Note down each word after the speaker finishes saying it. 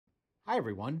Hi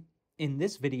everyone. In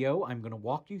this video, I'm going to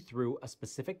walk you through a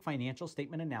specific financial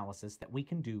statement analysis that we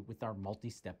can do with our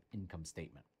multi-step income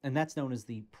statement, and that's known as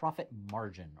the profit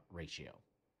margin ratio.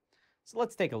 So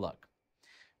let's take a look.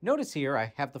 Notice here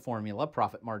I have the formula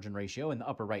profit margin ratio in the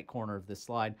upper right corner of this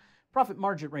slide. Profit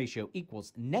margin ratio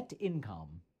equals net income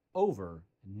over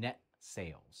net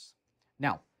sales.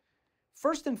 Now,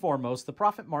 first and foremost, the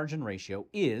profit margin ratio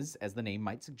is, as the name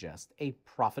might suggest, a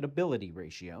profitability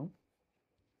ratio.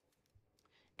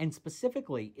 And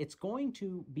specifically, it's going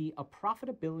to be a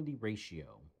profitability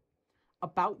ratio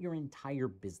about your entire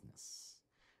business.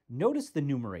 Notice the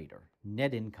numerator,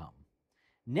 net income.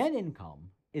 Net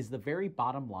income is the very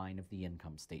bottom line of the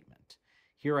income statement.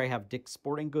 Here I have Dick's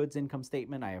Sporting Goods income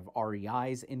statement. I have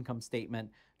REI's income statement.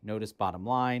 Notice bottom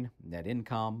line, net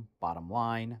income, bottom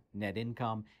line, net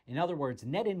income. In other words,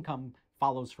 net income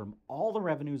follows from all the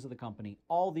revenues of the company,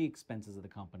 all the expenses of the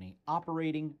company,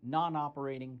 operating,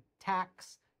 non-operating,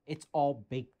 tax. It's all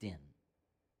baked in.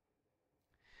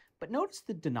 But notice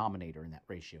the denominator in that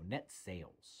ratio, net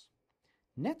sales.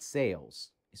 Net sales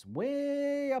is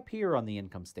way up here on the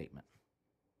income statement.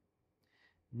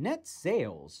 Net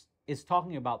sales is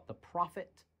talking about the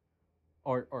profit,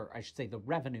 or I should say the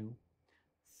revenue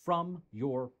from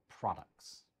your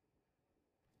products.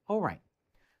 All right,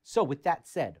 so with that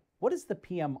said, what is the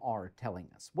PMR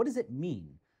telling us? What does it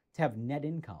mean to have net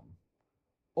income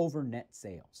over net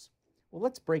sales? Well,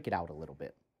 let's break it out a little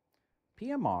bit.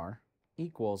 PMR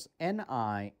equals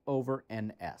NI over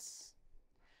NS.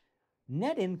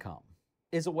 Net income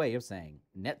is a way of saying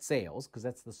net sales, because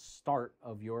that's the start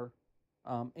of your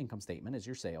income statement, is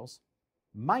your sales,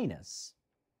 minus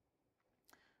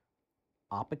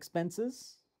op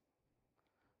expenses,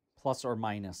 plus or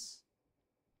minus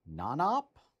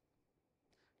non-op,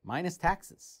 minus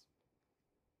taxes,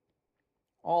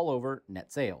 all over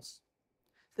net sales.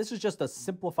 This is just a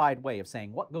simplified way of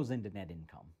saying what goes into net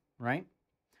income, right?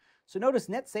 So notice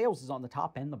net sales is on the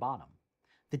top and the bottom.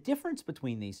 The difference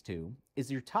between these two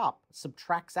is your top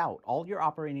subtracts out all your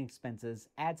operating expenses,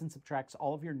 adds and subtracts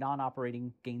all of your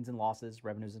non-operating gains and losses,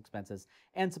 revenues and expenses,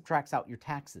 and subtracts out your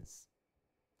taxes.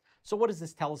 So what does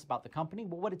this tell us about the company?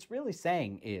 Well, what it's really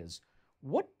saying is,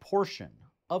 what portion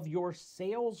of your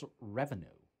sales revenue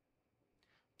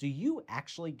do you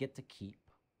actually get to keep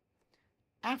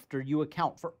after you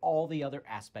account for all the other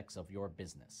aspects of your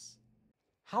business?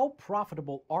 How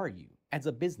profitable are you as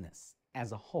a business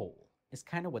as a whole is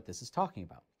kind of what this is talking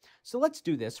about. So let's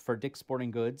do this for Dick's Sporting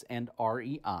Goods and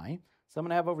REI. So I'm going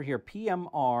to have over here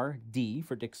PMRD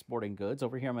for Dick's Sporting Goods.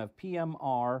 Over here I'm going to have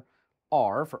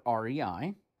PMRR for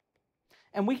REI.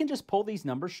 And we can just pull these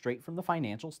numbers straight from the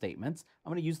financial statements.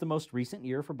 I'm going to use the most recent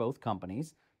year for both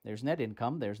companies. There's net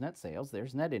income, there's net sales,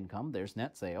 there's net income, there's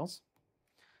net sales.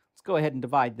 Let's go ahead and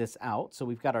divide this out. So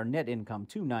we've got our net income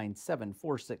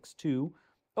 297,462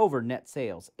 over net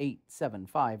sales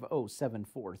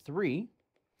 875,0743.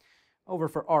 Over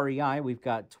for REI, we've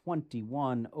got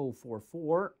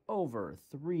 21,044 over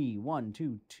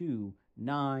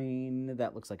 31229.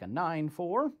 That looks like a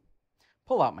 94.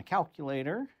 Pull out my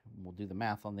calculator. We'll do the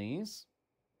math on these.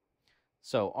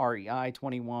 So REI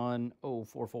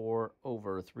 21,044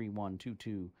 over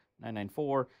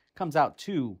 3122994 comes out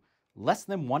to less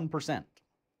than 1%.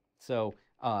 So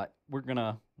we're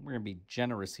gonna be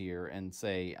generous here and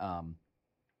say, I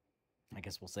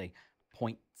guess we'll say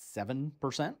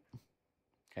 0.7%.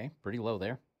 Okay, pretty low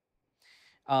there.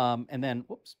 And then,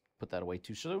 whoops, put that away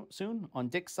too soon. On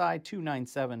Dick's side,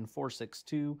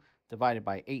 297,462 divided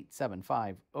by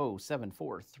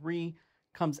 875,0743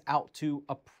 comes out to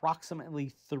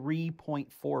approximately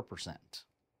 3.4%.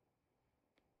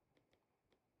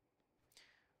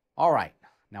 All right.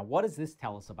 Now, what does this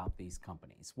tell us about these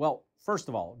companies? Well, first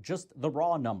of all, just the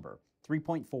raw number,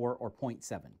 3.4 or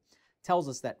 0.7, tells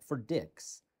us that for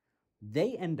Dick's,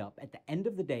 they end up at the end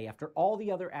of the day, after all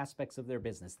the other aspects of their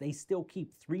business, they still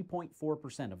keep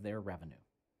 3.4% of their revenue.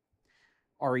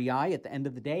 REI, at the end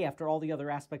of the day, after all the other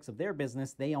aspects of their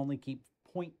business, they only keep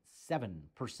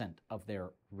 0.7% of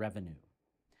their revenue.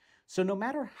 So no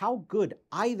matter how good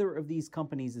either of these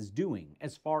companies is doing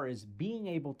as far as being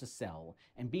able to sell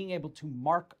and being able to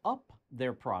mark up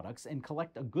their products and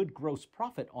collect a good gross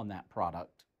profit on that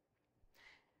product,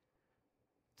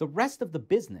 the rest of the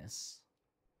business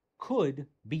could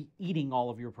be eating all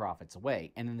of your profits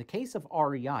away. And in the case of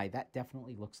REI, that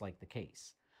definitely looks like the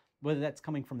case. Whether that's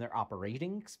coming from their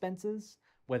operating expenses,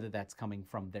 whether that's coming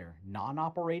from their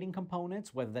non-operating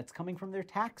components, whether that's coming from their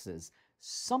taxes,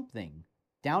 something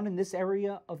down in this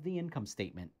area of the income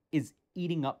statement is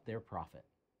eating up their profit.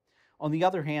 On the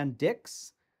other hand,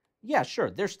 Dick's, yeah, sure,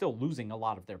 they're still losing a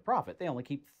lot of their profit. They only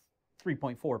keep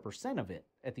 3.4% of it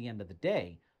at the end of the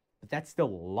day, but that's still a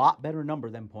lot better number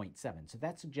than 0.7. So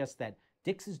that suggests that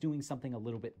Dix is doing something a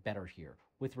little bit better here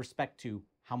with respect to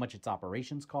how much its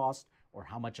operations cost, or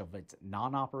how much of its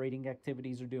non-operating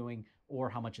activities are doing, or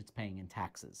how much it's paying in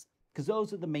taxes. Because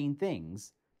those are the main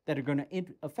things that are going to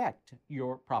affect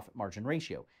your profit margin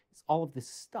ratio. It's all of this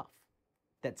stuff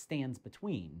that stands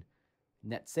between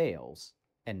net sales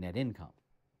and net income.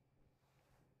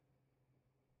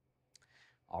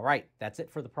 All right, that's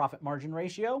it for the profit margin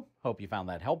ratio. Hope you found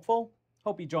that helpful.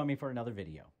 Hope you join me for another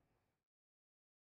video.